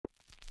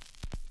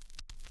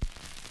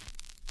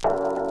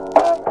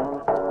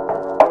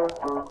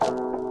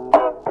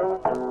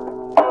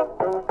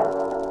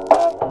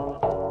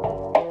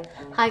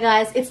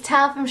guys, it's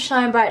Tao from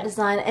Shine Bright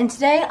Design, and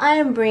today I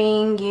am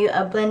bringing you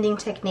a blending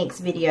techniques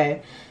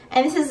video.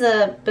 And this is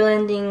a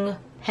blending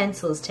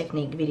pencils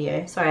technique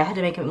video. Sorry, I had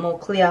to make it more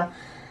clear.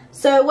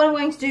 So what I'm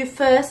going to do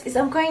first is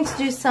I'm going to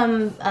do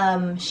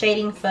some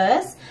shading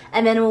first,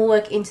 and then we'll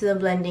work into the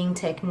blending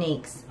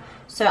techniques.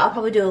 So I'll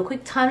probably do a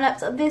quick time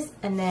lapse of this,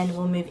 and then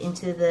we'll move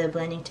into the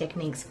blending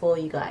techniques for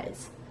you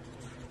guys.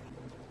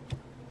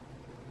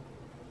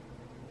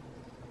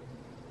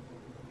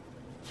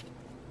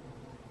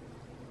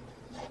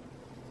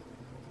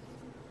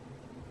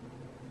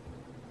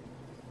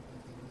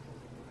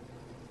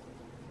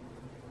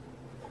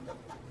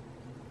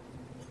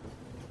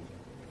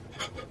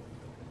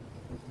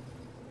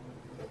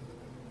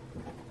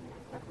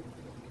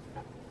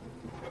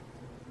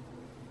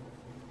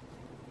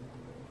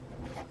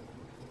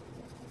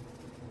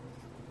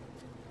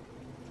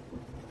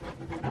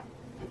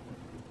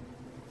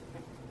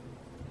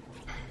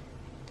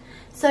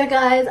 So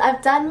guys,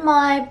 I've done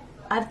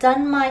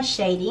my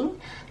shading,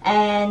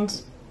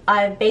 and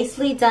I've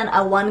basically done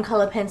a one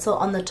color pencil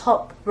on the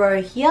top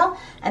row here,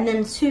 and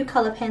then two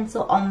color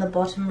pencil on the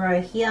bottom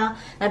row here.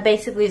 And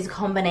basically is a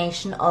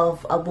combination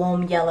of a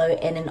warm yellow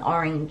and an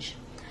orange.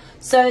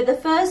 So the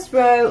first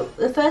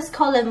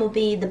column will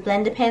be the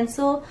blender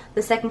pencil,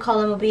 the second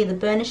column will be the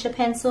burnisher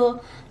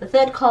pencil, the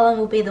third column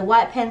will be the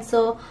white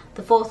pencil,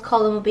 the fourth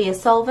column will be a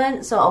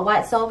solvent, so a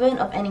white solvent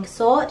of any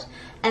sort,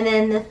 and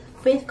then the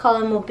fifth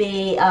column will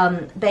be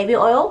baby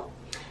oil,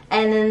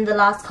 and then the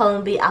last column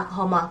will be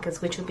alcohol markers,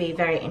 which will be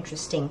very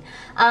interesting.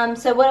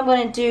 So what I'm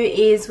going to do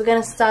is we're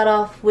going to start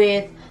off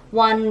with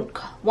one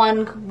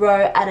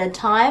row at a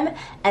time,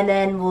 and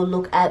then we'll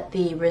look at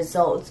the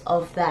results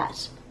of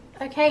that.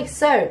 Okay,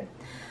 so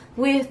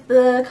with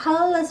the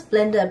colorless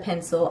blender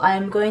pencil, I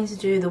am going to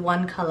do the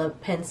one color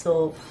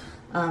pencil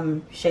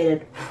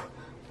shaded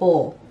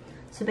ball.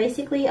 So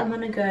basically I'm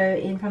going to go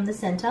in from the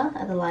center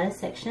at the lighter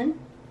section.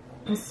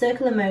 In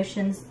circular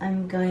motions,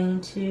 I'm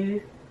going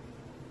to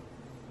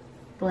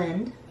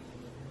blend.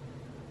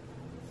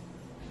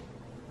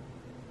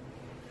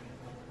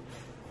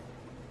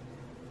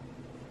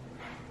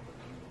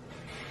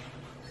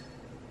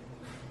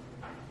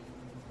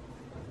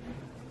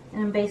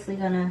 And I'm basically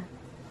going to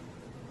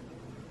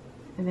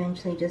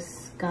eventually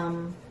just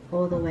scum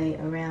all the way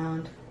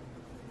around.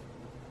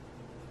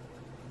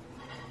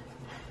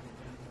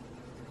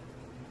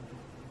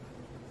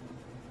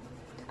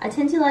 I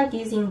tend to like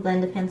using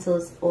blender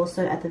pencils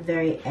also at the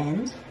very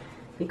end,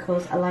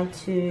 because I like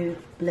to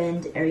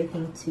blend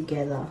everything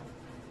together.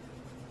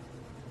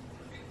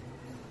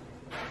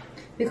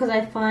 Because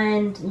I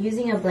find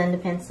using a blender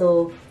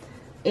pencil,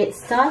 it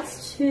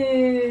starts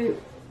to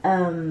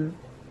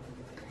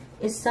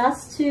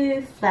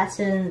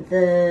flatten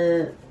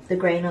the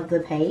grain of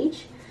the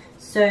page.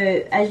 So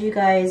as you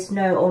guys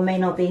know or may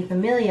not be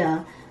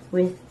familiar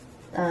with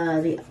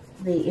the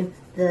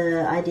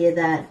idea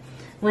that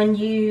when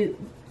you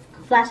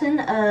flatten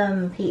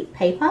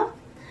paper,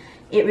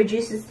 it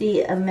reduces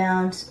the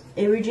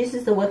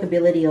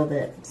workability of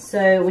it.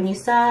 So when you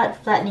start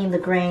flattening the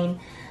grain,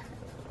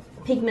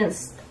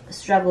 pigments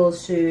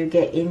struggles to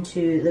get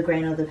into the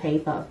grain of the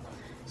paper.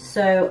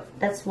 So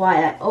that's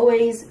why I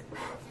always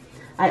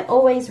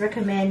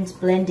recommend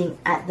blending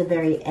at the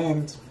very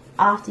end,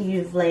 after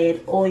you've layered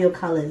all your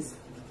colors.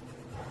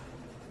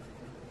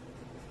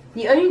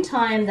 The only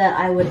time that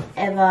I would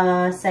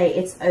ever say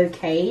it's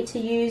okay to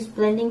use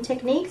blending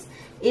techniques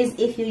is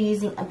if you're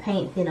using a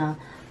paint thinner,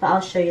 but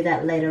I'll show you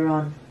that later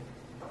on.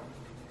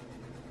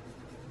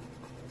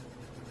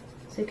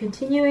 So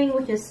continuing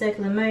with your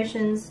circular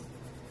motions,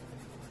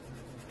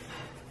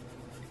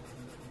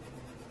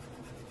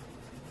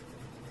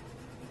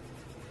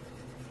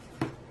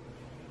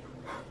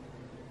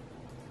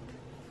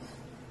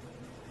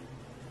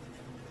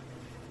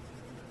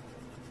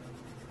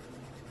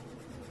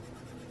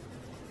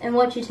 and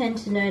what you tend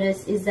to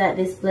notice is that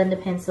this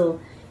blender pencil,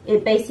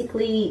 it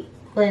basically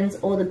blends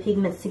all the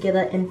pigments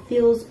together and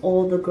fills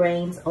all the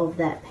grains of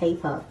that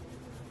paper.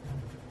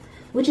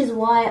 Which is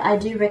why I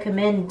do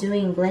recommend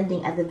doing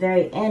blending at the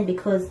very end,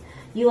 because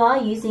you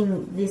are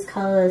using this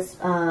colorless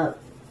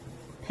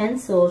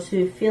pencil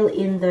to fill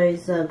in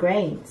those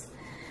grains.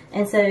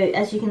 And so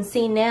as you can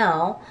see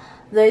now,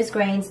 those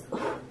grains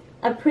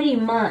are pretty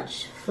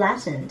much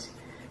flattened.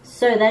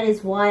 So that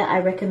is why I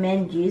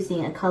recommend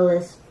using a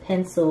colorless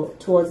pencil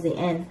towards the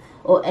end,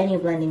 or any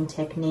blending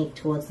technique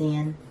towards the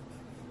end.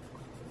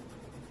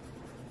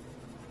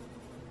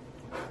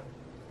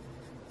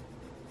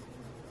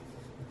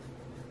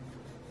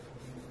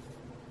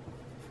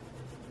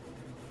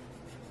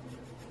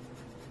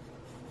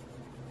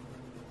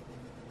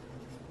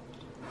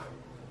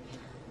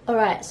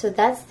 Alright, so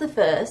that's the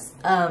first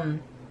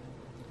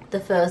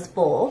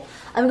ball.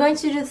 I'm going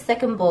to do the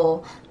second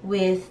ball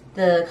with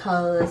the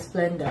colorless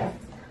blender.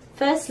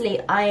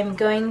 Firstly, I am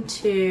going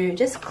to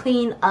just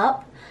clean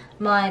up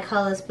my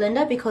colorless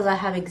blender because I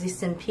have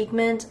existing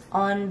pigment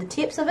on the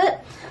tips of it.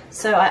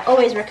 So I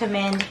always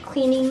recommend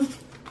cleaning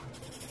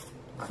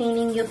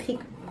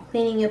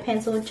your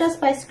pencil just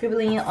by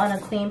scribbling it on a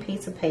clean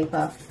piece of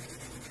paper.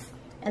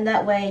 and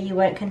that way you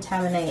won't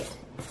contaminate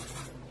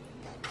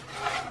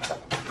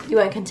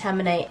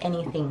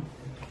anything.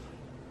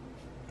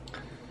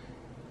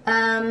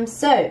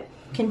 So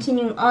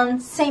continuing on,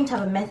 same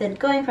type of method,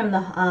 going from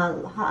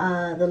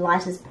the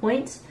lightest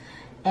point,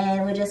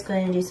 and we're just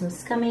going to do some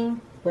scumming,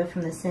 work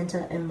from the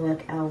center and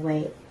work our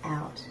way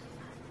out.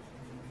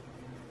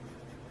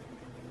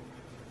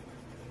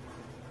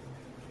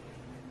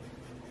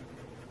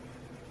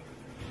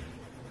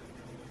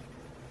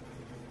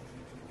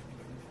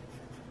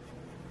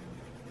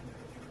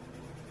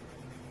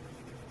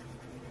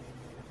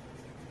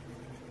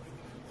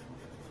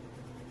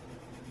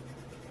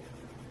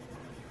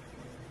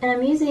 And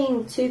I'm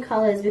using two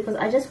colors because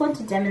I just want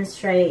to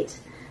demonstrate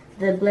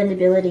the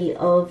blendability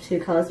of two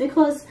colors,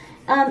 because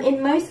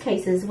in most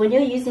cases when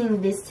you're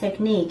using this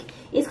technique,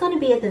 it's going to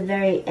be at the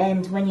very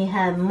end when you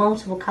have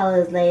multiple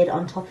colors layered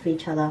on top of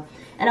each other,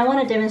 and I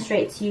want to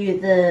demonstrate to you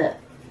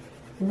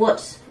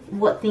what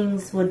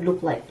things would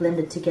look like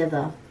blended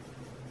together.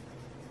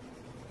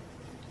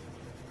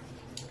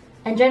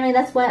 And generally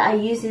that's why I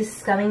use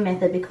this scumming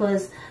method,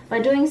 because by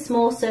doing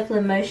small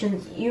circular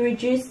motions you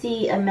reduce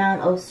the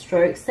amount of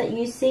strokes that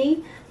you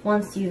see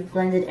once you've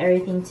blended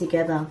everything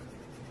together.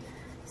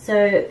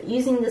 So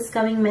using the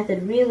scumming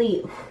method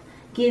really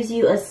gives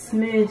you a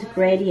smooth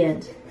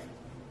gradient,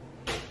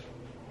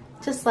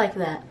 just like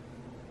that.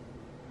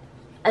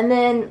 And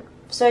then,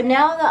 so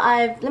now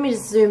that let me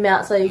just zoom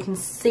out so you can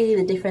see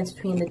the difference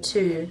between the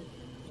two.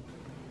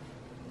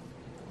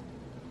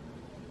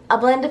 A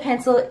blender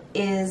pencil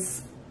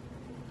is,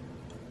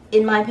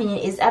 in my opinion,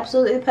 is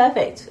absolutely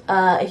perfect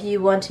if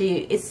you want to.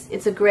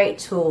 It's a great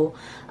tool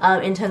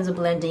in terms of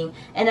blending,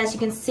 and as you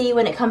can see,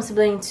 when it comes to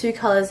blending two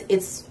colors,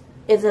 it's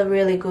a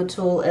really good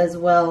tool as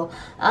well.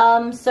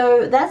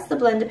 So that's the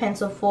blender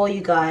pencil for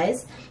you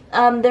guys.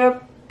 There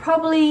are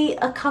probably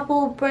a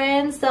couple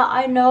brands that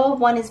I know of.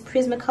 One is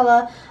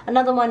Prismacolor,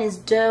 another one is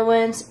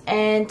Derwent,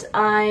 and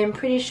I'm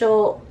pretty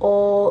sure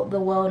all the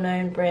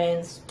well-known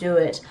brands do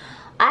it.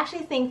 I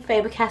actually think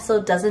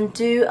Fabercastell doesn't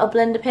do a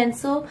blender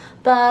pencil,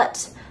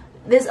 but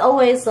there's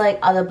always like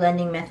other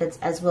blending methods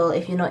as well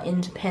if you're not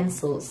into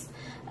pencils.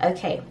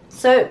 Okay,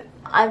 so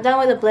I'm done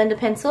with a blender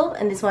pencil,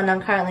 and this one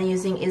I'm currently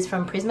using is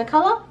from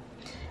Prismacolor,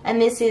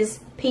 and this is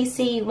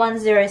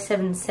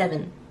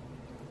PC1077.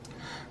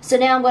 So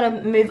now I'm going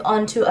to move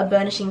on to a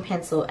burnishing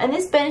pencil, and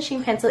this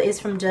burnishing pencil is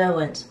from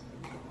Derwent.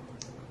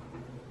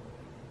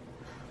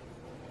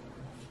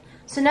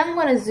 So now I'm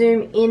going to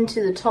zoom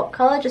into the top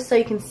color just so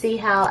you can see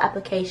how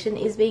application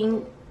is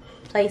being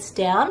placed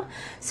down.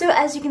 So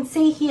as you can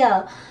see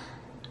here,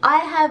 I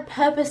have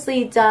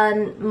purposely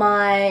done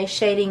my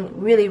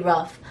shading really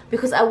rough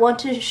because I want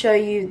to show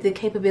you the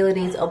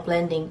capabilities of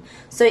blending.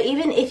 So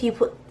even if you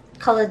put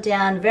color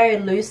down very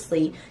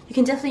loosely, you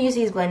can definitely use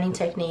these blending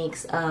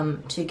techniques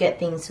to get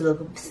things to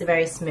look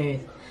very smooth.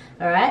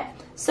 Alright,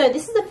 so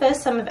this is the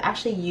first time I've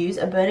actually used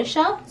a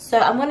burnisher, so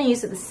I'm going to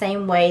use it the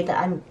same way that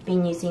I've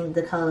been using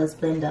the Colorless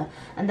blender,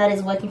 and that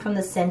is working from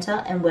the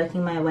center and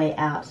working my way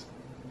out.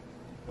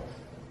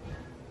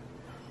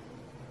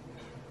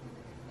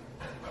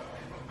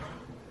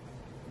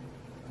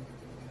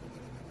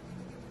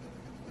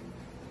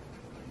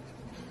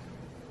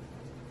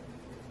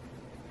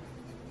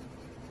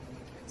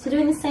 So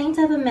doing the same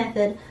type of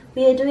method,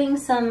 we are doing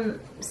some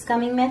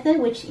scumming method,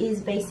 which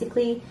is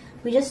basically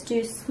we just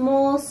do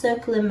small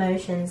circular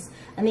motions,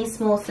 and these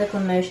small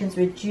circular motions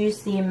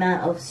reduce the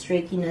amount of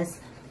streakiness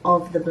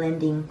of the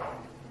blending.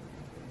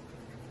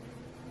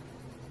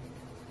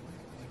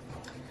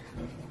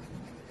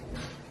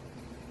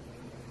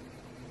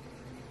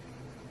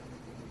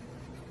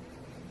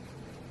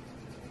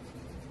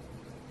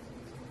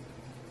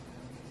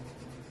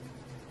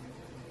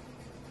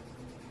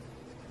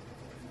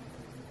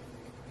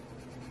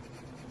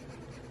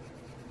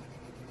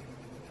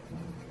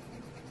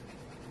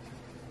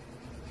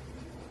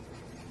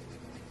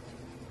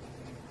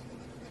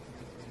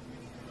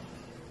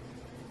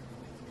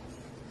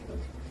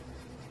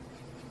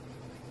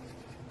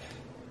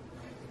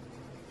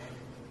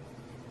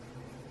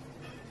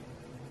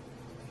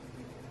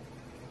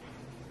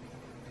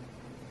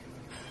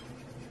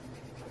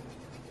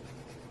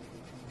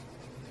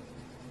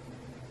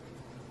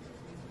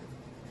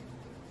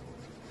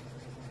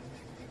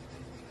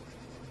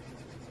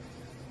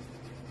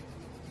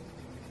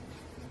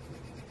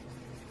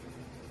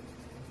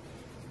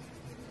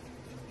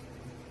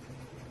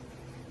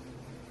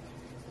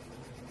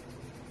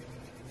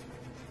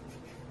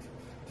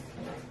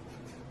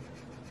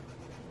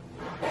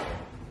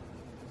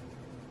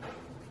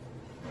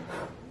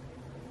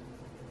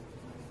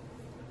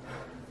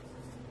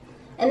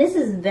 And this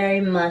is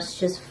very much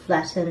just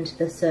flattened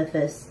the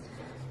surface.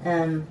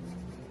 But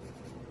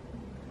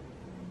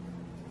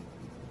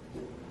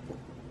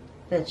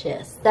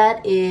yes,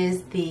 that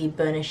is the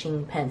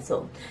burnishing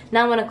pencil.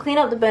 Now I'm going to clean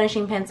up the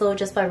burnishing pencil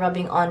just by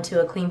rubbing onto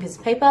a clean piece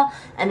of paper,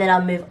 and then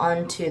I'll move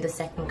on to the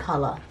second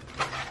color.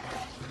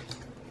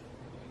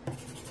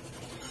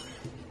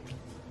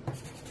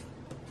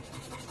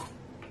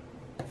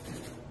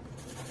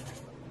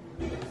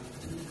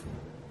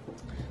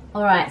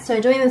 Alright, so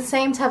doing the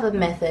same type of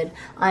method,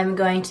 I'm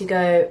going to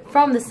go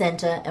from the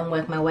center and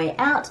work my way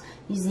out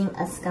using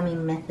a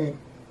scumming method.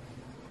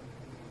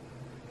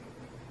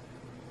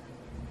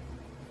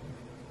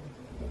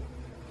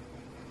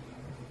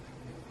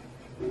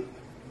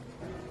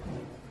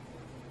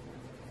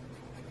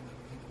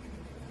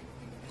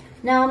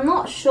 Now I'm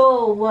not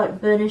sure what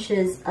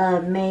burnishes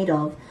are made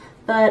of,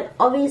 but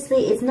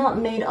obviously it's not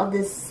made of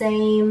the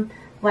same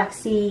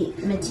waxy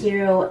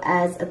material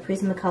as a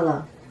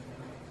Prismacolor.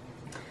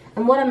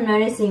 And what I'm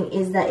noticing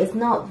is that it's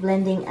not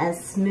blending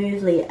as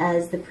smoothly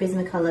as the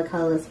Prismacolor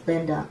Colorless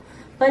blender,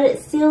 but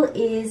it still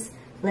is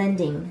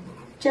blending,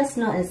 just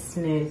not as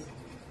smooth.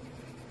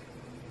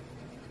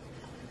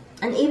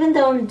 And even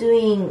though I'm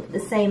doing the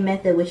same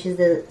method, which is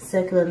the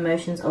circular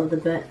motions of the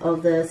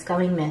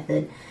scumming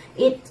method,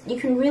 you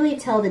can really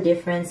tell the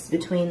difference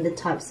between the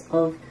types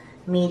of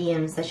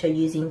mediums that you're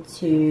using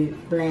to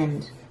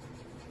blend.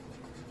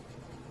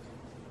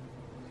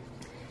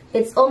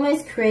 It's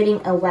almost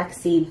creating a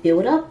waxy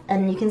buildup,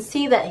 and you can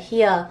see that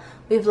here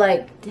with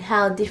like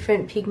how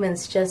different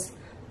pigments just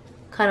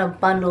kind of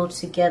bundle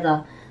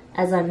together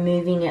as I'm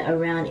moving it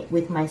around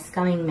with my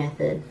scumming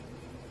method.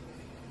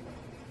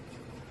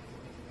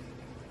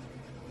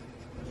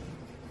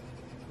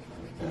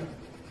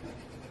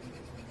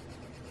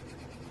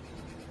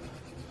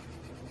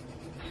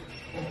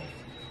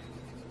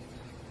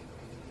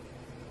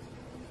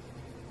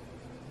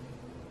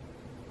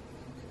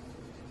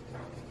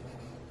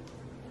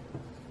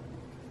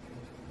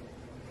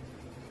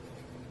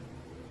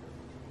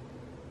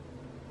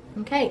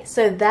 Okay,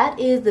 so that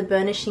is the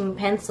burnishing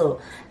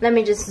pencil. Let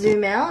me just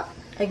zoom out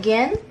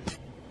again.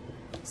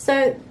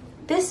 So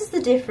this is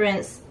the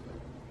difference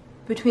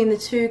between the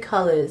two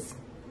colors.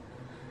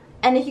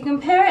 And if you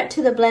compare it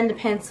to the blender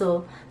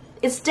pencil,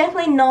 it's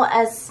definitely not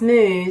as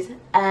smooth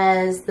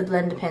as the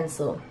blender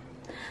pencil.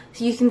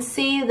 So you can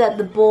see that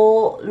the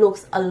ball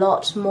looks a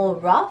lot more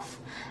rough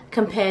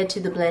compared to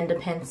the blender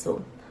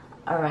pencil.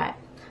 Alright.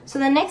 So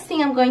the next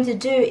thing I'm going to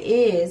do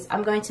is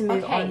I'm going to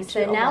move on.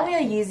 So now we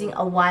are using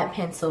a white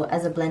pencil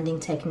as a blending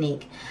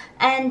technique,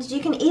 and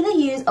you can either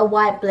use a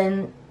white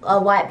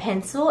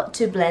pencil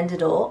to blend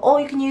it all,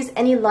 or you can use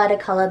any lighter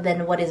color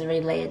than what is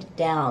already laid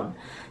down.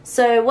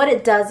 So what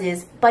it does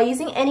is, by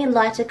using any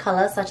lighter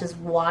color such as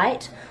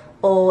white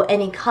or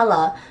any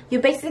color, you're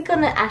basically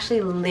going to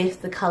actually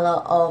lift the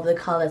color of the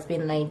color that's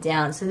been laid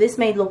down. So this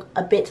may look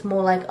a bit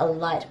more like a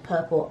light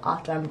purple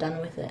after I'm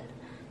done with it.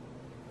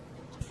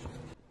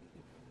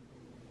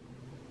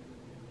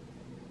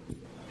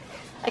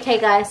 Okay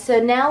guys, so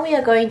now we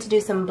are going to do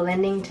some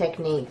blending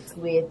techniques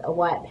with a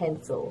white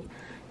pencil.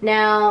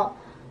 Now,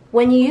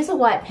 when you use a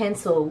white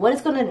pencil, what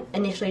it's going to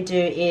initially do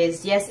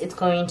is, yes, it's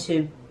going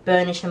to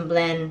burnish and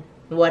blend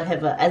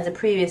whatever as the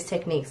previous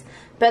techniques,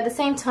 but at the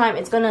same time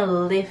it's going to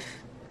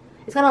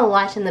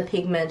lighten the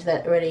pigment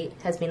that already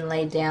has been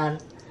laid down.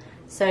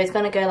 So it's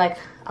going to go like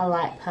a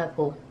light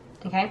purple,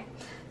 okay?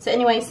 So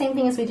anyway, same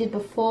thing as we did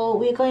before,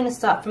 we're going to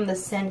start from the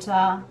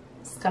center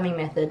scumming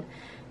method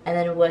and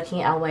then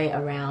working our way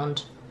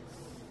around.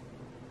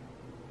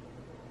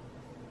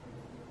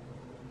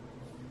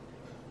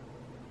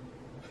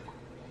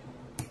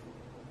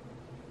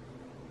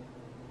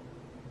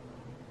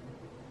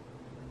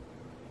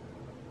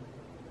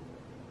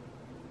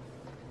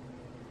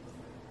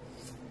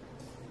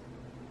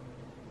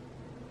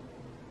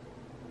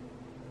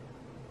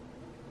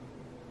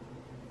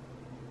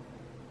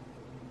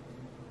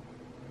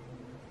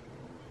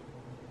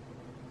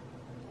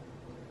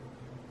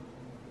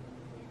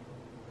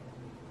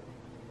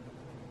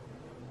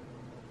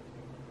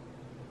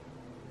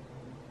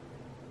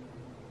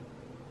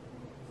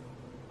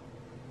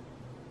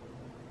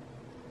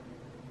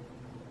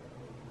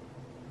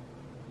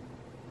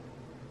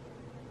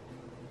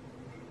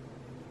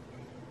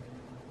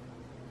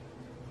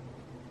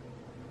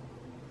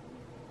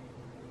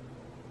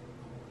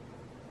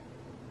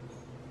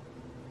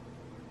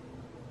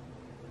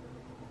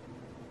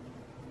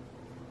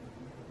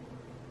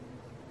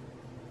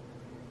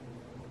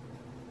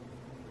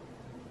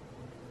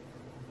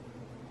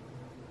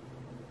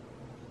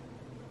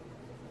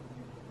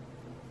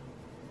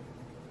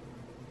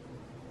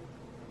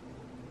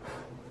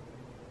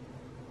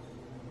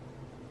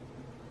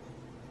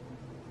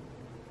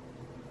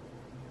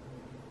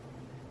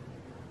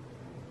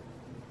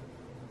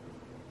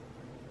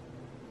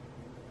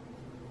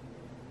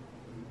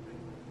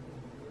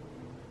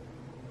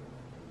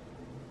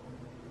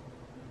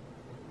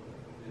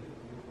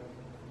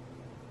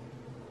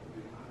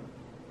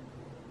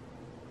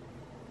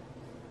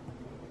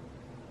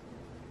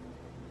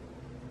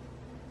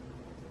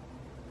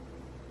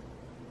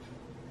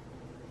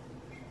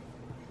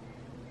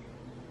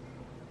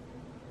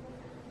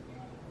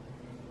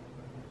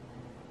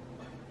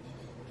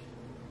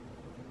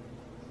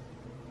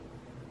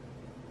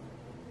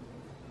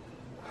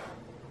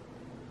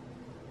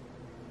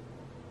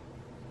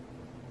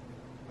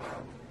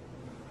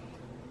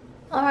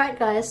 Alright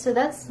guys, so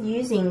that's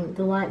using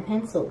the white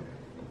pencil.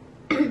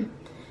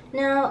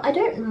 Now, I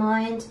don't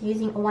mind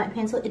using a white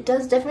pencil. It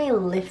does definitely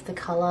lift the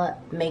color,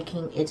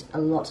 making it a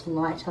lot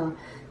lighter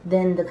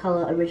than the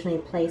color originally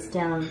placed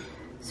down.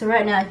 So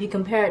right now, if you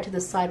compare it to the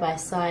side by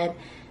side,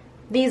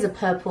 these are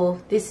purple.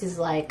 This is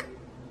like,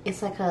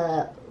 it's like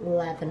a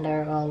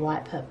lavender or a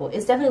light purple.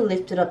 It's definitely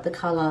lifted up the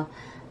color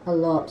a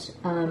lot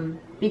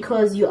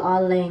because you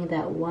are laying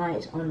that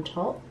white on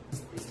top.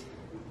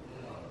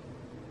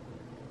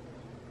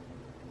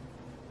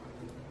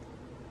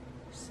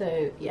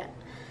 So yeah.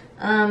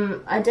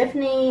 I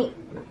definitely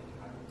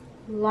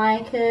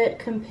like it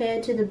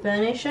compared to the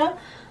Burnisher,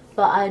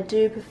 but I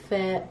do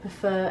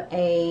prefer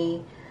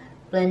a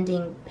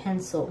blending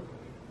pencil.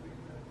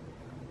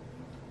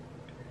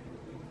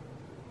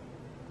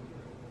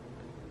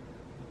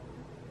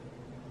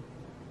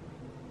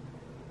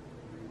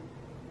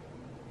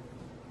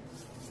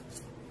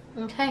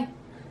 Okay,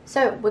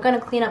 so we're going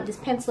to clean up this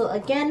pencil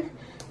again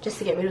just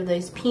to get rid of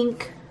those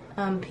pink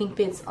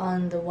bits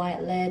on the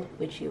white lead,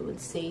 which you would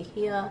see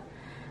here.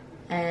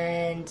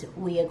 And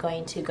we are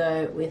going to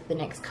go with the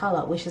next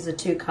color, which is a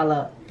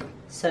 2-color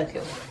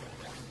circle.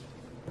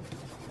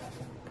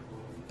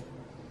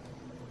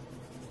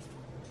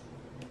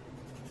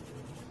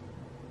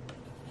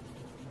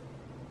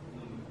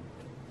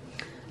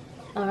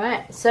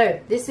 Alright,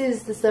 so this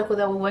is the circle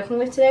that we're working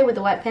with today with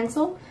the white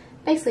pencil.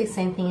 Basically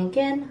same thing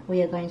again.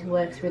 We are going to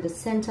work through the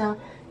center,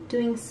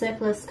 doing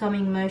circular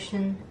scumming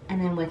motion,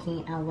 and then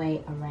working our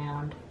way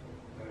around.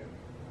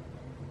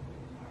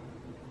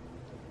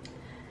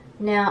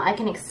 Now I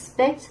can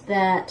expect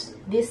that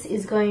this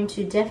is going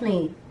to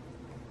definitely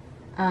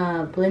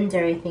blend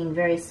everything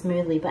very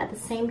smoothly, but at the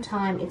same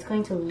time it's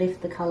going to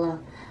lift the color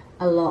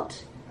a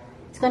lot.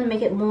 It's going to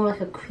make it more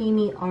like a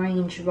creamy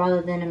orange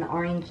rather than an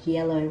orange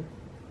yellow.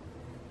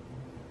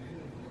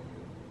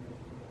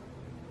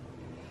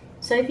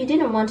 So if you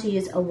didn't want to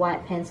use a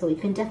white pencil, you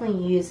can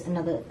definitely use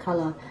another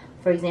color.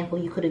 For example,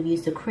 you could have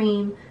used a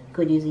cream, you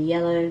could use a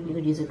yellow, you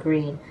could use a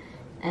green,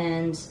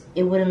 and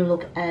it wouldn't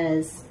look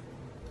as,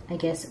 I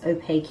guess,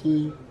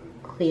 opaque-y,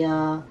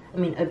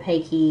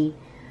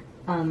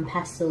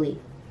 pastel-y.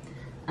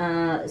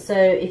 So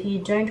if you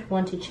don't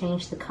want to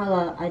change the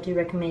color, I do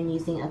recommend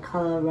using a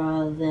color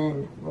rather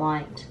than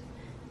white.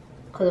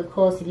 Because of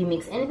course, if you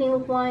mix anything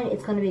with white,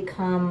 it's going to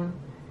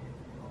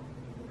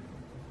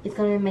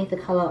make the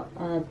color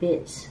a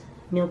bit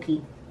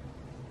milky.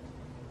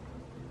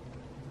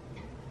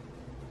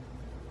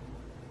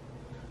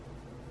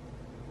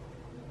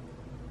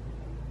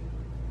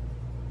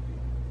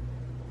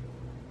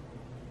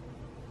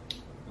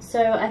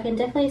 So I can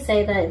definitely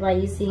say that by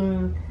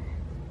using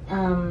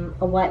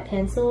a white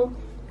pencil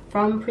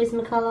from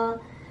Prismacolor,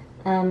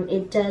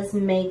 it does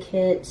make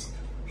it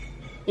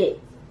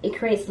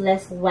creates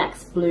less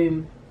wax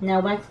bloom. Now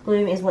wax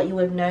bloom is what you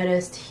would have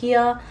noticed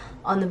here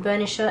on the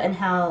Burnisher and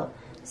how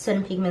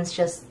certain pigments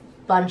just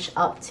bunch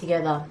up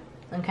together.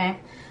 Okay,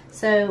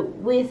 so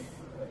with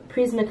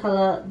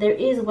Prismacolor there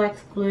is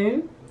wax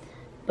bloom,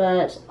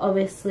 but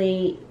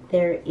obviously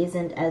there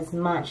isn't as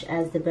much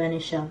as the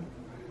Burnisher.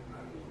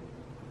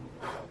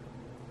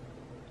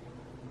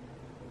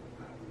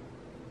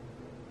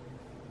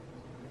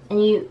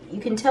 And you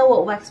can tell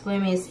what wax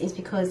bloom is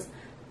because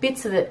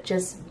bits of it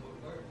just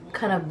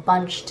kind of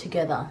bunch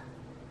together.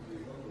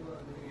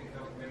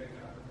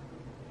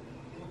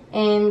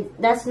 And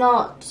that's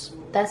not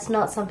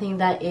something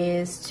that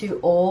is to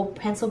all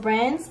pencil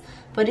brands,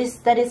 but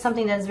that is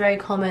something that's very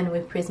common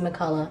with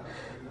Prismacolor.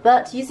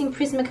 But using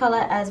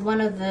Prismacolor as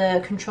one of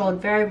the controlled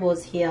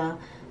variables here,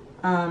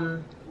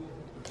 you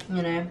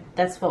know,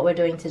 that's what we're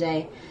doing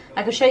today.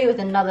 I could show you with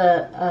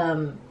another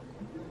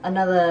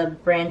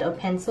brand of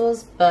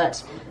pencils,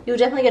 but you'll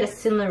definitely get a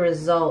similar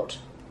result.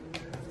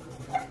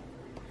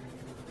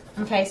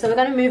 Okay, so we're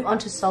going to move on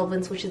to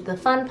solvents, which is the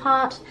fun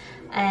part,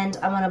 and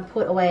I want to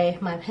put away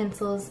my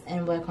pencils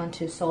and work on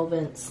to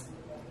solvents.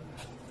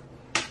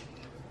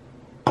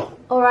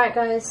 Alright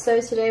guys, so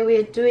today we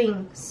are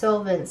doing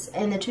solvents,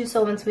 and the two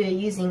solvents we are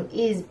using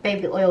is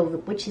baby oil,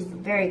 which is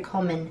very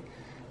common,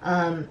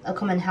 a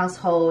common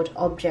household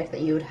object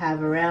that you would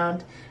have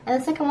around. And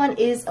the second one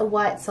is a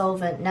white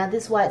solvent. Now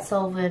this white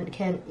solvent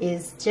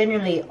is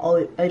generally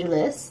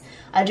odorless.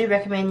 I do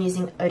recommend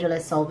using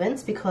odorless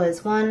solvents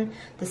because one,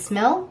 the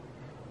smell,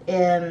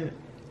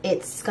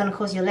 it's going to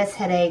cause you less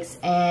headaches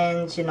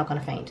and you're not going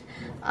to faint.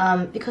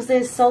 Because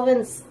there's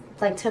solvents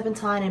like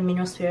turpentine and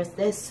mineral spirits,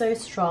 they're so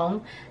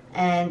strong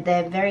and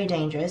they're very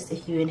dangerous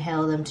if you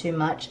inhale them too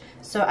much.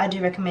 So I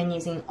do recommend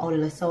using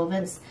odorless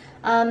solvents.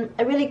 A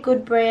really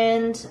good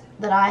brand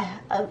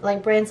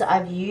that brands that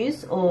I've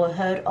used or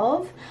heard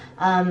of,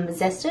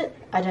 Zest,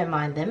 I don't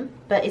mind them,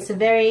 but it's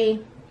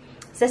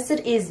Zest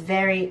is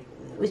very,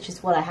 which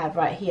is what I have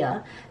right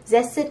here.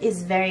 Zest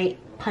is very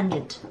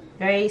pungent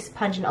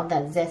of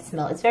that zest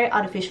smell. It's very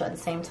artificial at the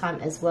same time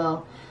as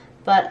well.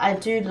 But I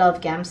do love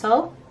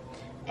Gamsol,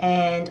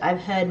 and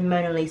I've heard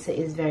Mona Lisa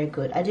is very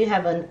good. I do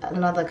have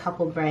another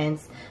couple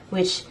brands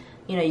which,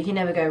 you know, you can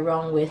never go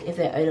wrong with if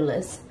they're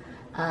odorless.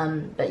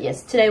 But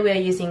yes, today we are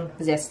using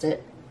Zest,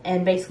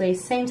 and basically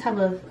same type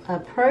of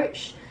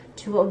approach,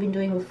 to what we've been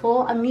doing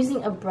before. I'm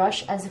using a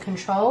brush as a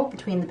control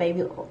between the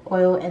baby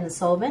oil and the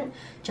solvent,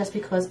 just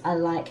because I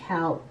like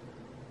how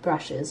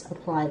brushes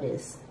apply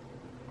this.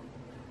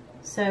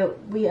 So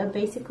we are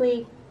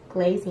basically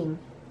glazing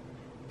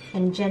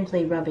and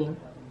gently rubbing.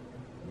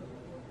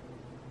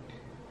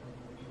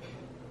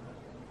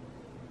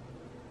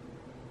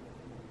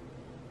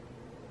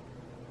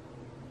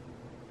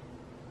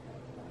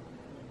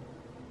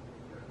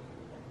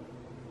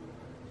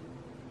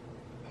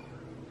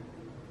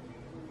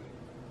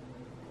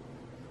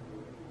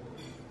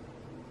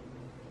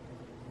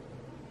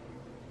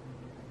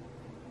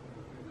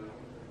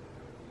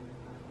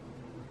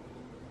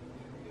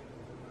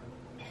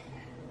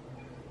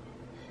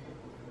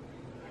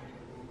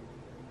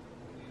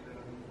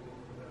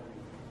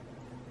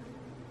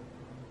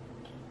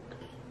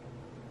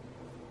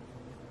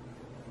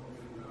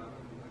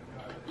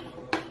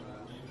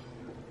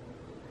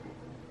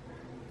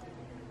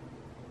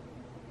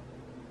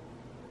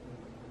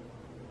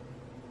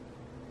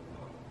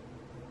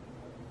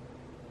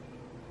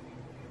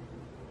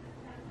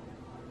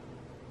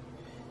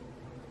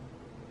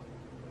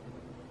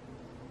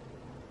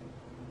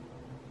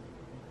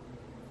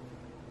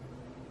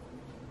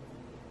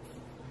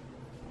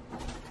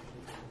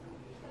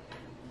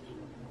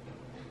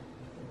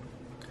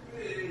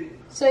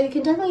 So you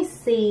can definitely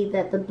see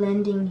that the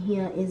blending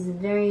here is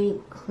very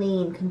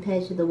clean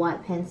compared to the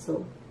white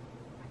pencil.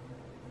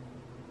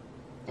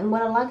 And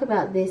what I like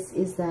about this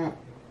is that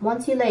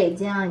once you lay it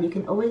down, you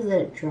can always let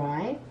it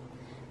dry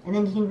and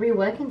then you can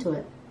rework into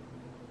it.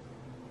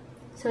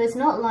 So it's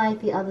not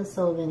like the other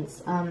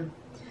solvents.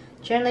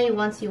 Generally,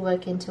 once you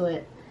work into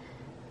it,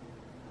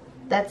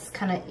 that's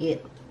kind of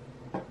it.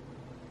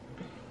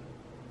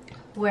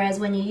 Whereas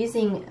when you're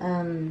using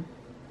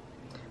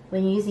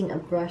a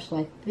brush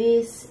like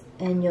this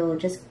and you're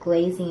just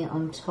glazing it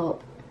on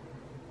top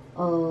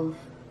of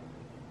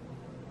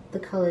the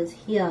colors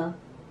here,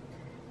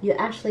 you're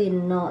actually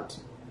not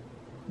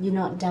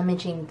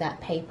damaging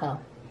that paper,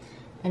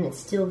 and it's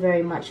still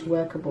very much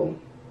workable.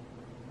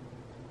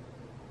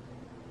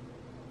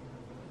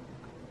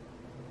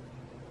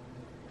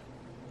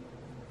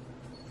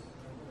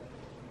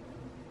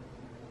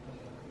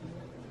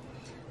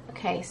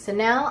 Okay, so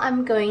now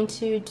I'm going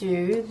to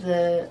do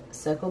the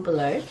circle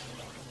below,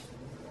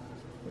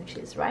 which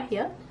is right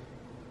here.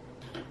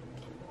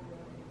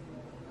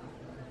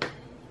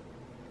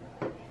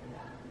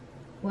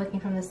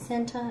 Working from the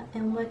center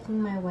and working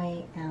my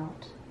way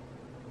out.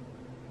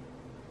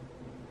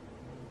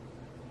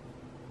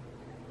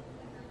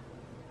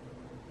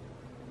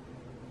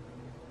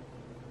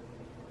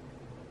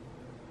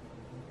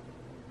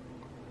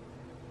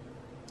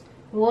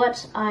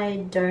 What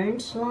I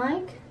don't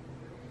like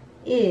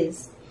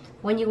is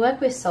when you work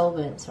with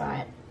solvents,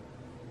 right?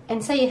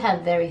 And say you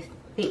have very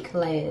thick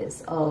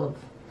layers of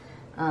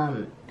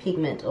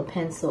pigment or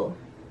pencil,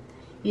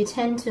 you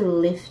tend to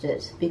lift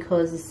it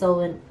because the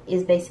solvent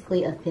is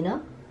basically a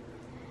thinner,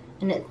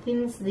 and it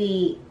thins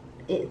the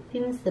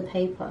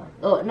paper,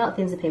 or not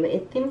thins the paper,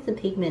 it thins the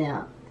pigment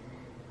out,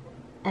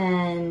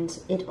 and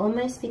it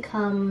almost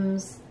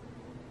becomes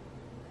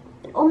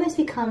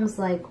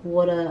like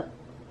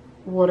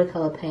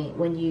watercolor paint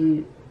when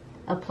you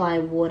apply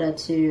water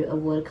to a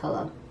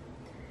watercolor.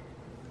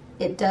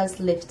 It does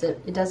lift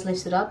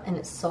it up, and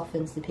it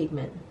softens the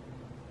pigment.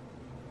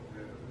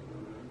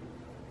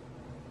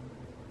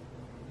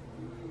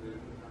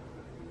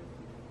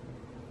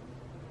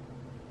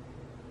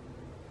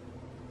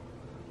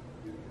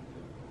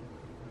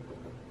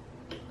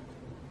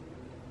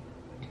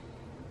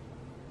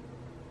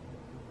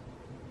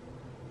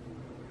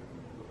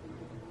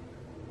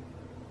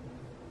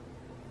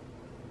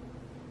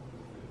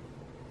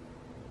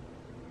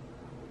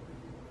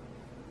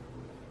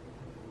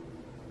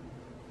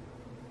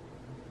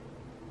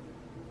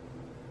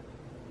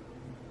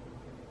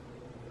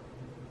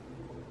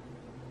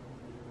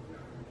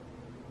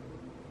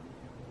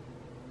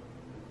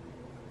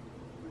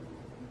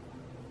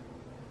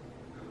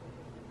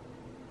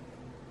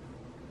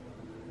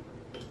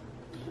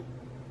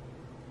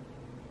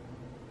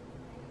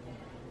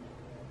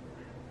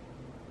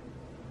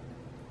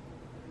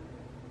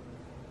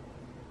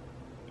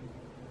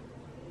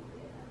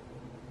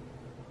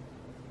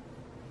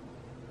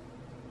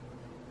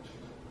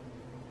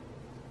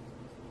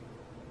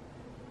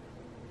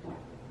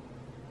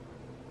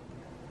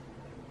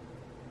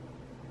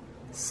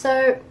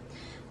 So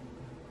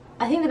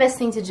I think the best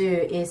thing to do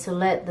is to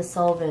let the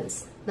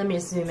solvents, let me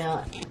just zoom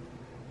out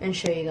and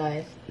show you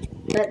guys,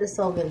 let the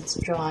solvents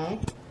dry,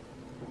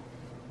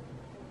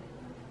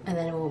 and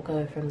then we'll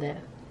go from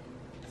there.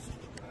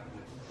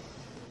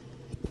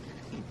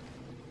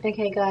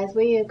 Okay guys,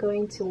 we are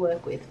going to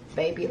work with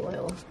baby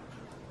oil.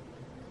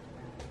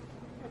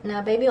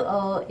 Now baby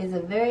oil is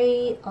a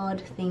very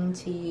odd thing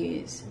to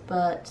use,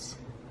 but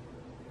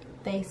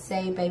they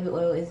say baby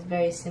oil is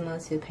very similar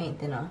to paint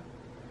thinner.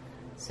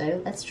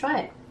 So let's try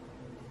it.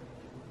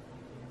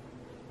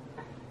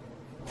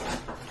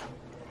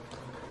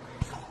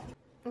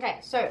 Okay,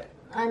 so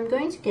I'm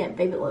going to get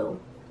baby oil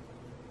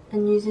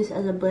and use this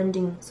as a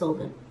blending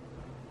solvent.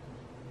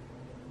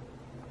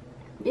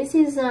 This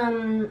is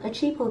a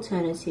cheap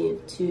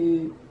alternative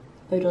to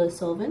odorless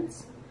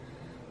solvents,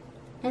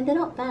 and they're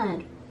not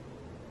bad.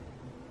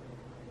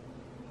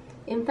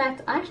 In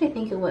fact, I actually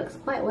think it works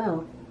quite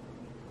well.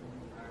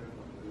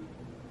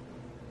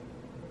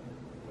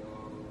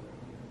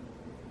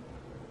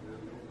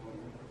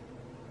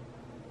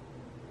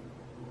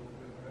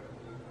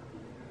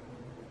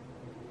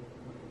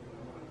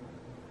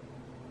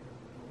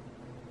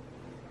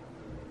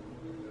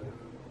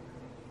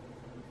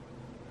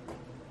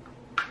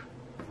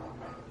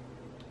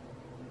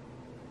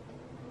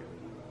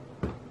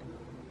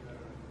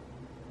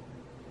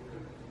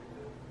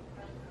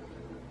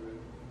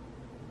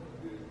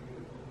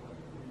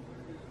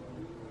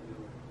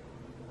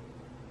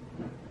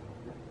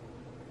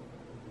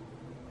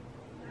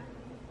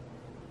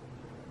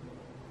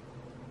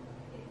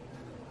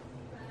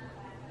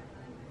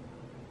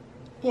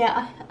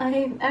 Yeah,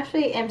 I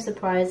actually am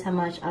surprised how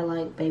much I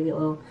like baby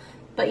oil.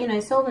 But you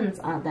know, solvents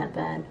aren't that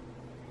bad.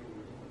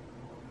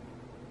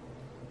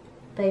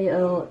 Baby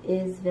oil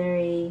is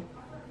it's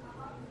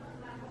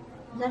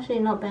actually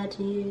not bad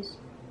to use.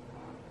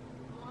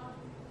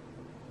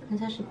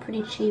 It's actually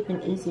pretty cheap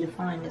and easy to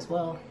find as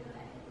well.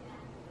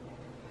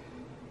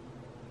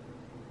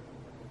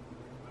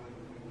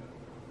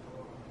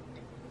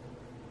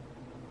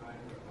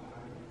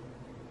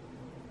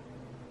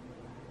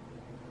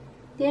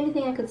 The only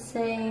thing I could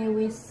say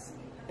with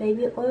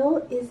baby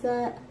oil is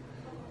that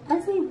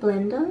as a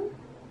blender,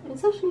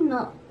 it's actually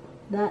not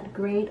that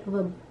great of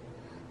a,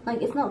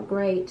 like, it's not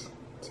great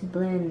to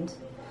blend.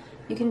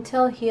 You can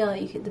tell here,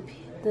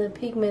 the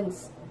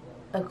pigments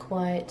are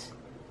quite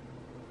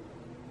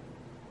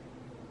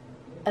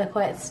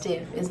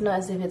stiff. It's not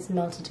as if it's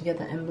melted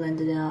together and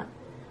blended out.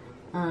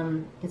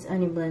 It's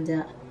only blended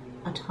out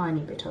a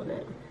tiny bit of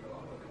it.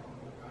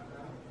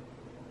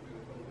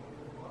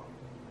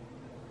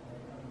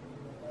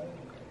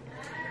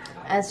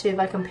 As to if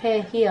I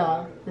compare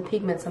here, the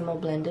pigments are more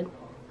blended,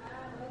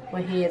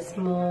 where here it's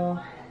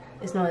not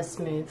as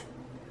smooth.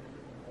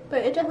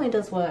 But it definitely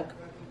does work.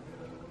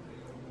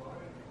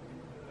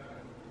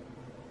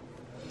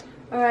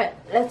 Alright,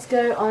 let's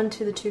go on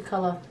to the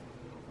 2-color.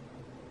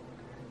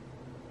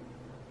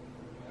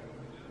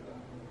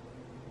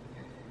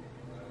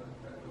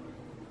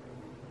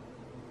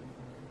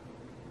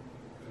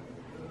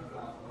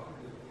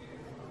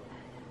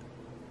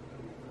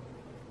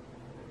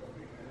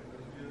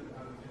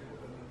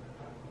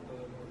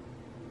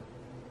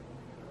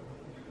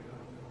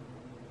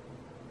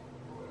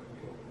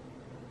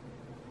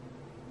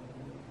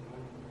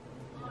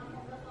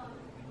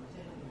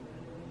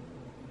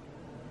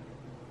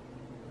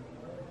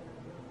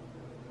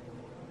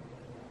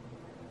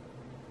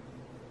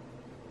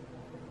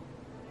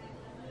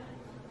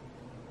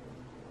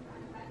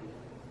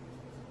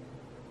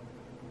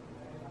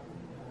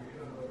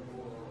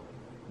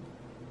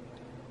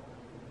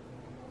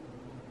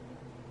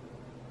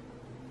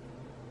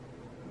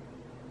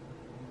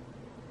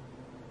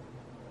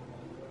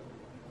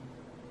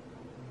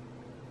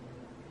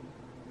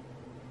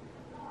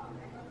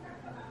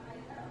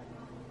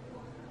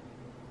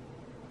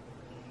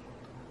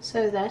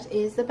 So that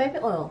is the baby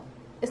oil.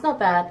 It's not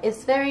bad.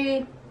 It's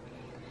very,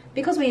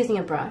 because we're using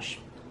a brush,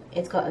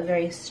 it's got a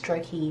very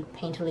strokey,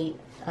 painterly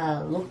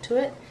look to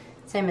it.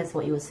 Same as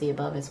what you would see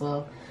above as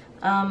well.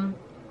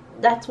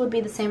 That would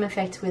be the same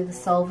effect with the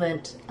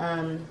solvent.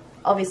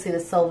 Obviously the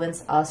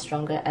solvents are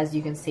stronger, as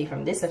you can see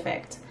from this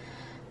effect.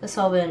 The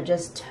solvent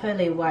just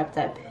totally wiped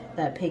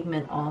that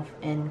pigment off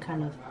and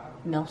kind of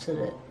melted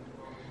it.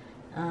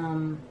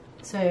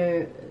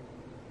 So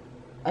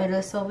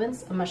odorless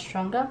solvents are much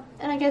stronger,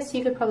 and I guess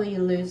you could probably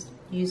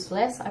use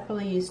less. I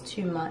probably use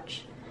too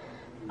much,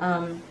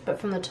 but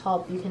from the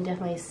top you can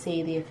definitely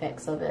see the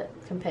effects of it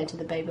compared to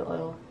the baby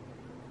oil.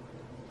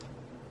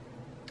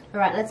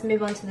 Alright, let's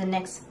move on to the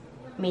next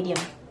medium.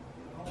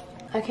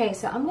 Okay,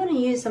 so I'm going to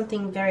use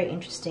something very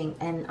interesting,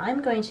 and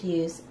I'm going to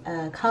use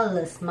a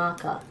colorless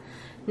marker.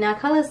 Now,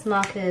 colorless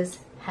markers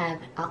have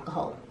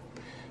alcohol,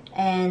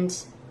 and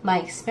my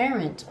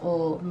experiment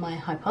or my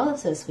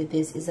hypothesis with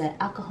this is that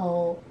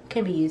alcohol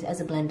can be used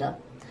as a blender.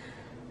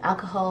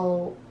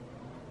 Alcohol,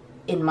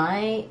 in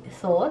my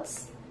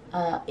thoughts,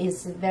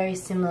 is very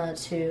similar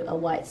to a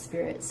white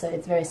spirit, so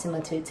it's very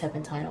similar to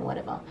turpentine or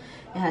whatever.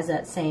 It has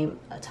that same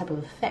type of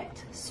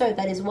effect. So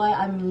that is why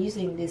I'm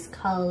using this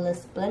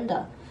colorless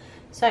blender.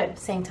 So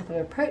same type of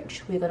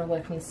approach, we're going to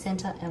work from the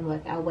center and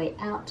work our way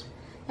out.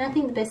 And I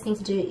think the best thing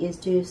to do is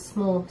do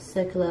small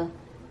circular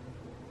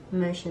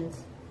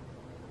motions.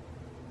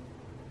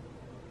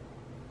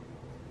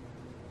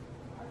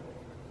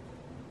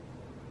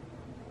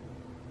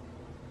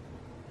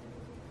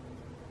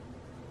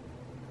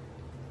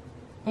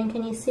 And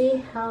can you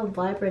see how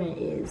vibrant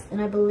it is?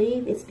 And I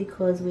believe it's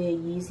because we are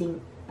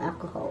using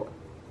alcohol.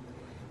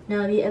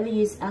 Now, have you ever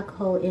used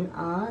alcohol in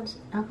art?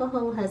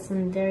 Alcohol has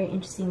some very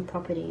interesting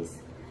properties.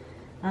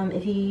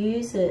 If you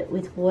use it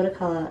with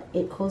watercolor,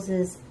 it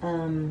causes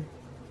like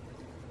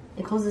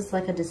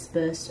a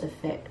dispersed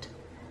effect.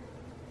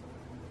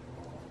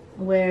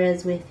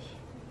 Whereas with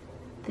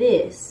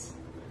this,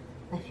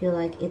 I feel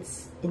like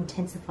it's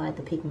intensified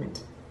the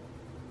pigment.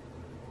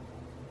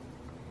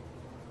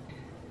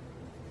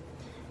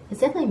 It's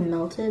definitely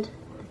melted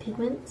the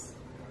pigments,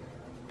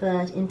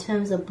 but in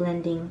terms of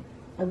blending,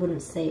 I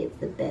wouldn't say it's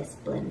the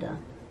best blender.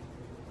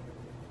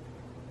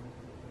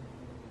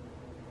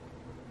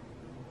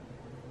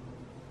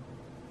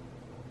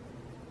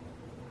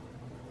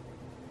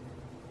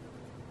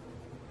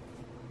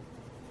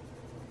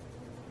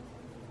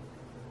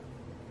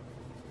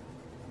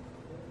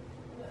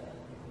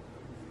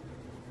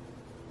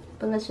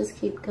 But let's just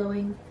keep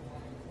going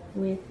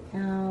with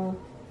our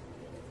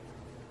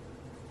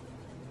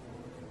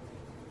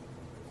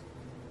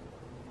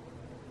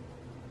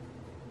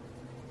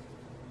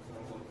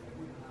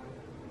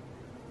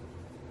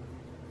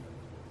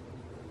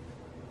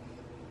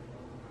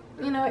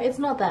it's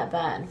not that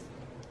bad.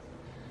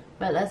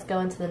 But let's go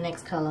into the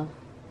next color.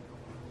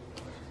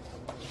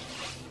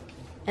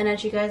 And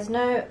as you guys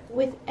know,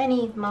 with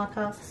any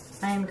marker,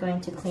 I am going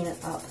to clean it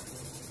up.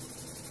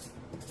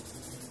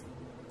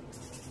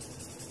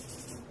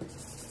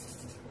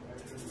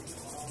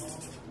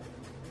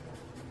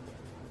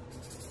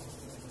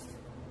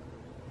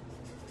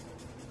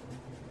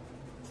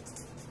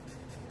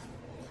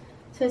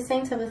 So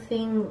same type of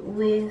thing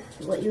with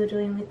what you were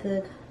doing with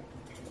the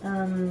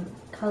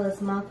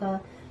colorless marker.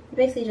 You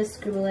basically just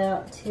scribble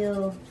out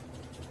till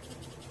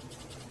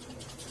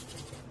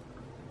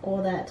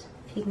all that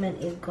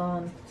pigment is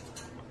gone,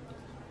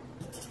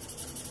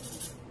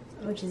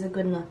 which is a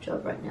good enough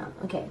job right now.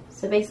 Okay,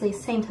 so basically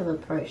same type of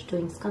approach,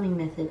 doing sculling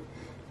method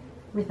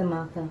with a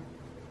marker.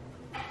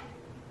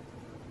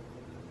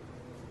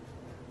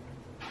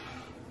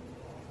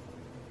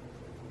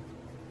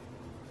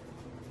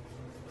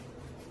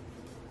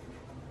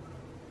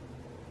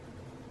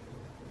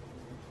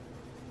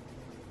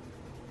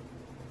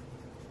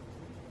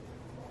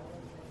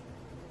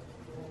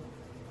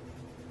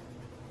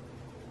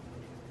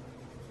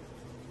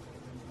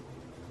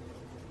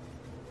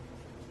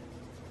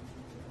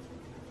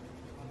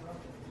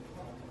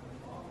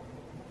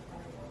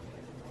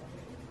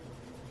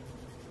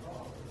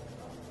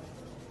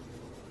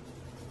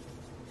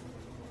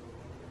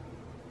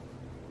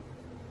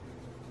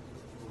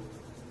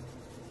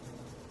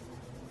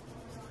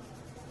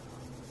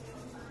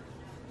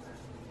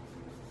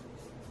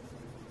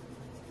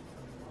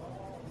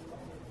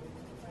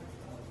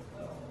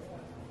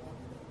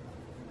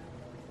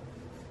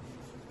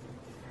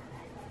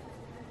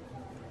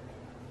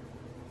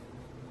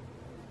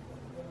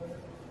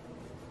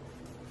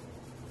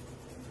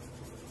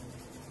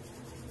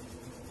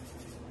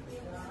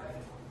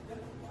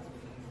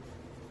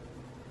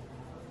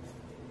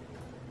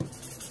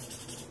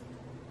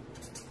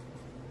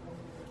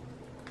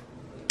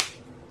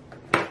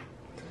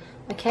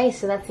 Okay,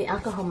 so that's the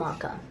alcohol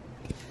marker.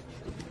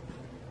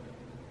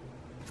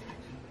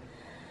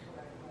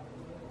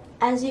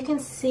 As you can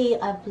see,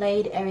 I've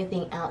laid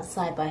everything out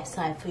side by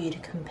side for you to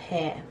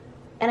compare.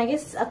 And I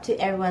guess it's up to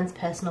everyone's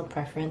personal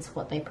preference,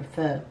 what they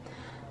prefer.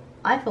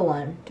 I, for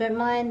one, don't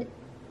mind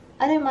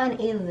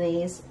either of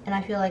these, and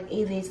I feel like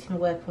either of these can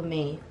work for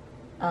me.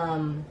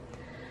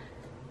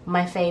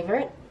 My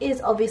favorite is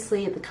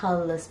obviously the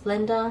colorless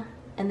blender,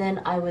 and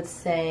then I would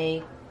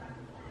say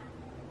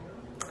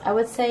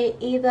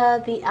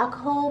either the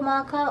alcohol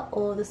marker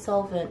or the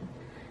solvent.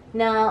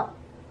 Now,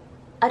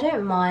 I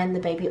don't mind the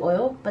baby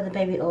oil, but the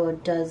baby oil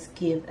does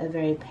give a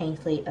very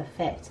painterly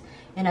effect.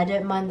 And I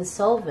don't mind the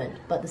solvent,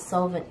 but the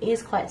solvent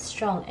is quite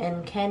strong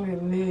and can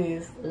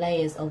remove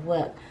layers of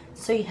work.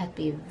 So you have to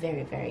be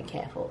very, very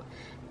careful.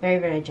 Very,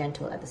 very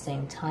gentle at the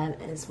same time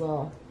as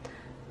well.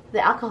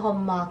 The alcohol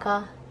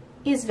marker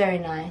is very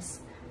nice,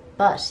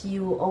 but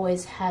you will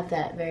always have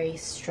that very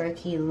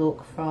strokey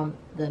look from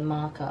the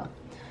marker.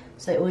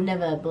 So it will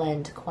never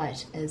blend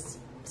quite as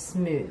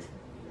smooth.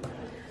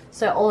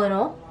 So all in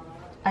all,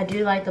 I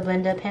do like the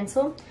blender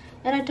pencil,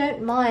 and I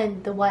don't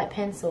mind the white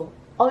pencil.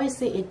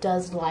 Obviously it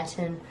does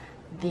lighten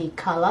the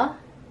color,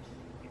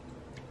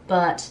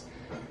 but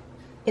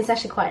it's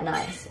actually quite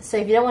nice. So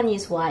if you don't want to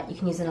use white, you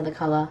can use another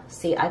color.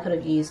 See, I could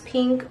have used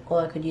pink,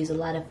 or I could use a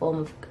lighter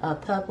form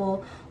of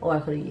purple, or I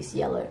could have used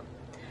yellow.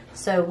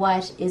 So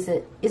white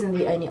isn't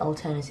the only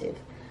alternative.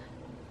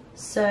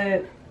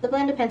 So the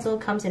blender pencil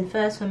comes in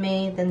first for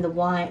me, then the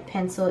white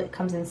pencil, it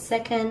comes in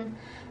second,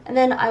 and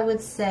then I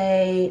would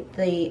say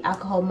the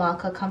alcohol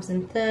marker comes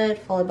in third,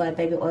 followed by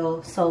baby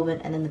oil,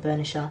 solvent, and then the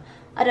burnisher.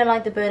 I don't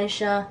like the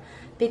burnisher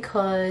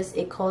because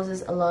it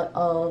causes a lot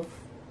of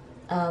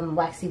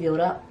waxy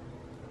buildup,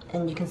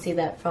 and you can see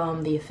that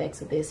from the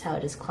effects of this, how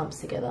it just clumps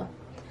together.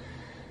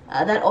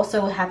 That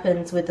also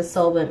happens with the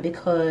solvent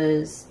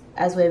because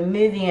as we're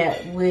moving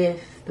it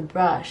with the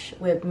brush,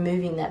 we're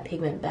moving that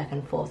pigment back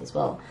and forth as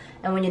well.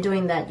 And when you're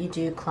doing that, you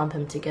do clump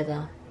them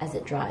together as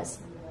it dries.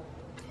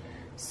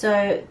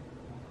 So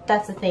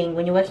that's the thing,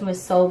 when you're working with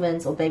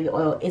solvents or baby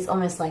oil, it's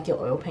almost like you're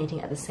oil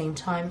painting at the same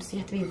time, so you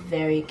have to be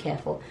very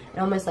careful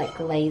and almost like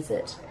glaze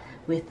it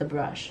with the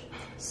brush.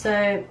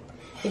 So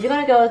if you're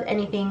going to go with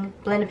anything,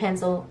 blender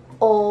pencil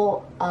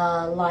or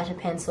a lighter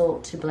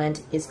pencil to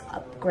blend is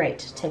a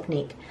great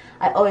technique.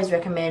 I always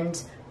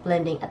recommend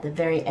blending at the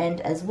very end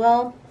as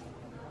well,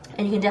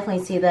 and you can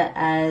definitely see that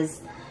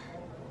as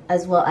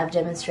well I've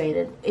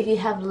demonstrated. If you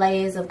have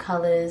layers of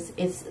colors,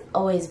 it's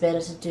always better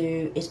to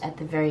do it at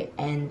the very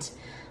end,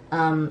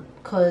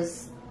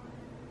 because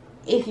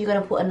if you're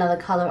going to put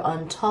another color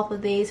on top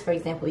of these, for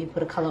example, you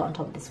put a color on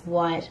top of this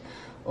white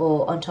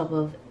or on top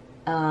of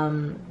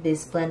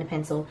this blender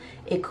pencil,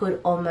 it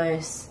could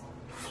almost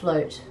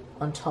float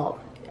on top,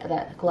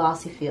 that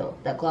glassy feel,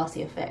 that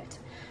glassy effect.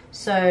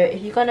 So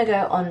if you're going to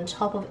go on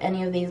top of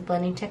any of these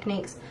blending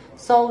techniques,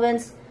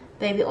 solvents,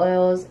 baby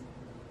oil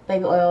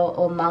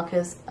or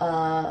markers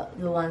are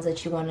the ones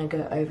that you want to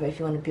go over if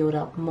you want to build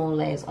up more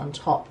layers on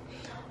top.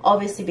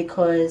 Obviously,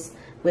 because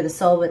with the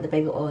solvent, the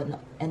baby oil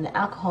and the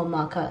alcohol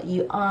marker,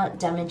 you aren't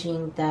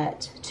damaging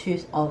that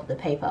tooth of the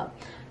paper.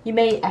 You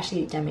may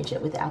actually damage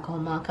it with the alcohol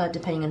marker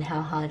depending on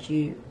how hard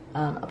you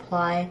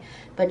apply,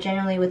 but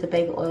generally with the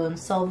baby oil and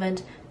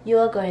solvent, you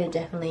are going to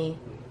definitely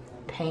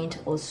paint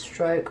or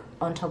stroke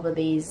on top of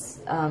these,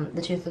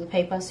 the tooth of the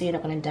paper, so you're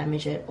not going to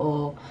damage it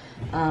or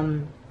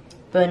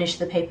burnish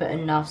the paper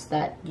enough so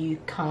that you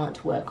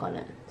can't work on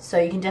it. So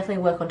you can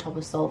definitely work on top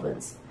of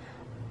solvents,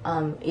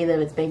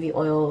 either it's baby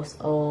oils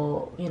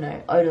or, you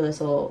know, odorless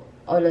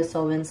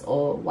solvents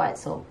or white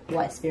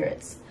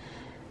spirits.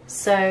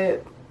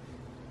 So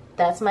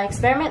that's my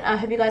experiment. I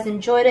hope you guys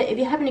enjoyed it. If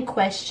you have any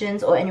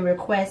questions or any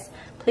requests,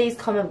 please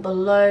comment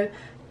below.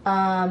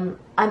 I'm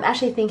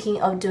actually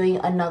thinking of doing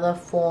another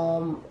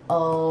form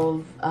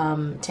of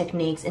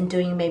techniques and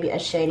doing maybe a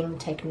shading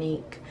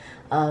technique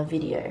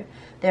video.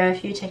 There are a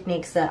few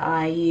techniques that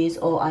I use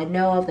or I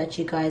know of that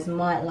you guys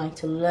might like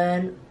to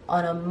learn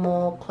on a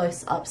more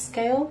close-up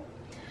scale.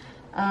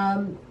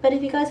 But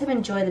if you guys have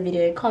enjoyed the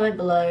video, comment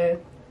below,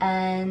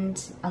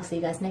 and I'll see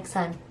you guys next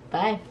time.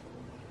 Bye.